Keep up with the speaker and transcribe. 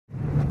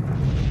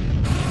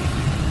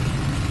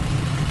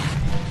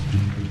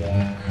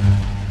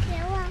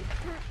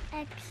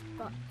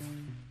spot.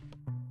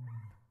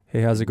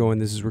 Hey, how's it going?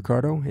 This is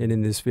Ricardo, and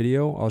in this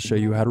video, I'll show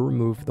you how to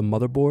remove the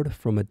motherboard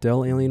from a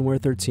Dell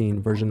Alienware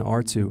 13 version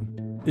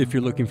R2. If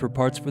you're looking for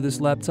parts for this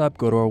laptop,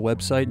 go to our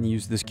website and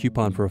use this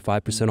coupon for a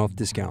 5% off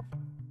discount.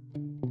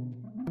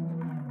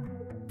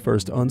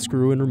 First,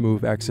 unscrew and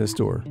remove access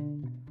door.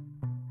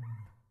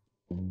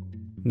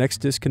 Next,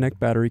 disconnect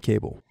battery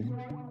cable.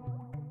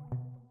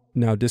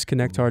 Now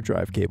disconnect hard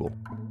drive cable.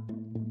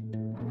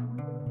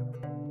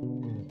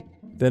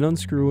 Then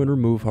unscrew and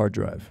remove hard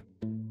drive.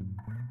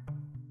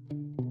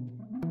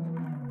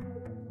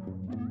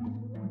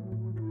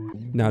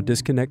 Now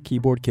disconnect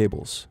keyboard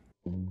cables.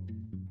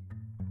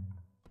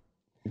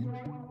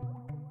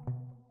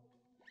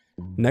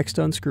 Next,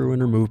 unscrew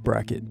and remove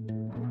bracket.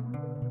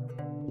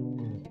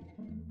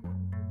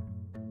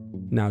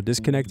 Now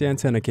disconnect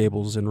antenna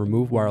cables and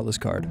remove wireless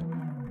card.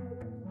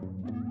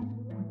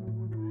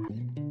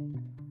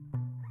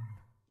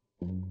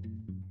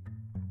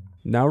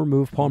 Now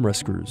remove palm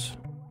rest screws.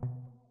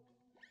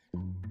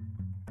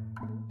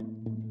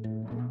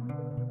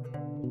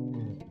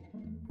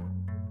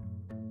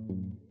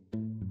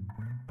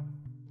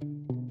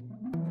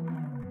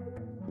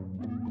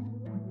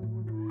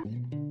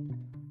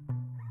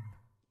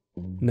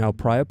 Now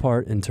pry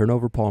apart and turn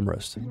over palm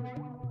rest.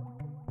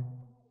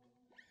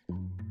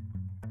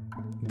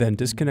 Then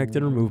disconnect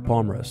and remove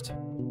palm rest.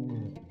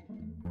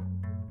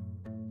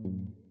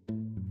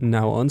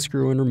 Now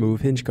unscrew and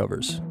remove hinge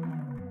covers.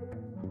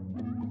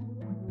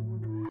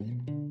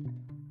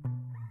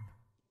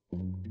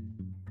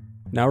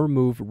 Now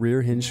remove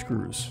rear hinge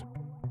screws.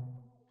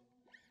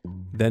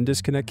 Then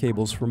disconnect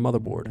cables from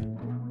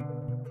motherboard.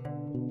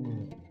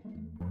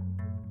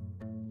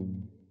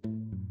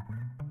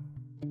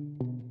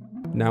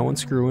 Now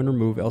unscrew and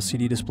remove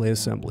LCD display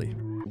assembly.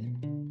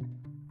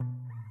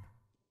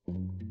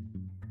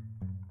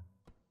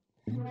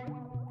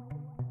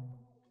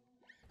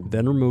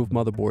 Then remove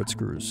motherboard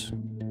screws.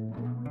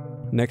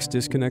 Next,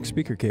 disconnect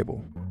speaker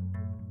cable.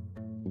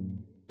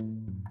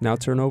 Now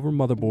turn over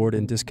motherboard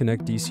and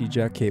disconnect DC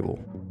jack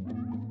cable.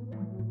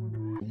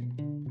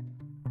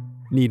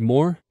 Need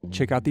more?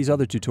 Check out these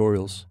other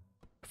tutorials.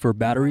 For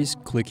batteries,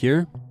 click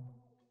here.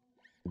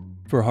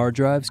 For hard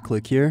drives,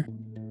 click here.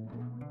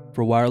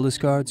 For wireless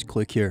cards,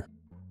 click here.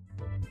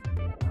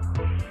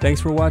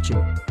 Thanks for watching.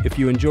 If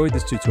you enjoyed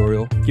this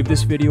tutorial, give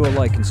this video a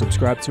like and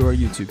subscribe to our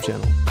YouTube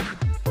channel.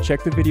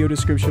 Check the video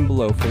description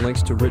below for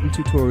links to written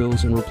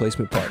tutorials and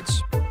replacement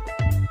parts.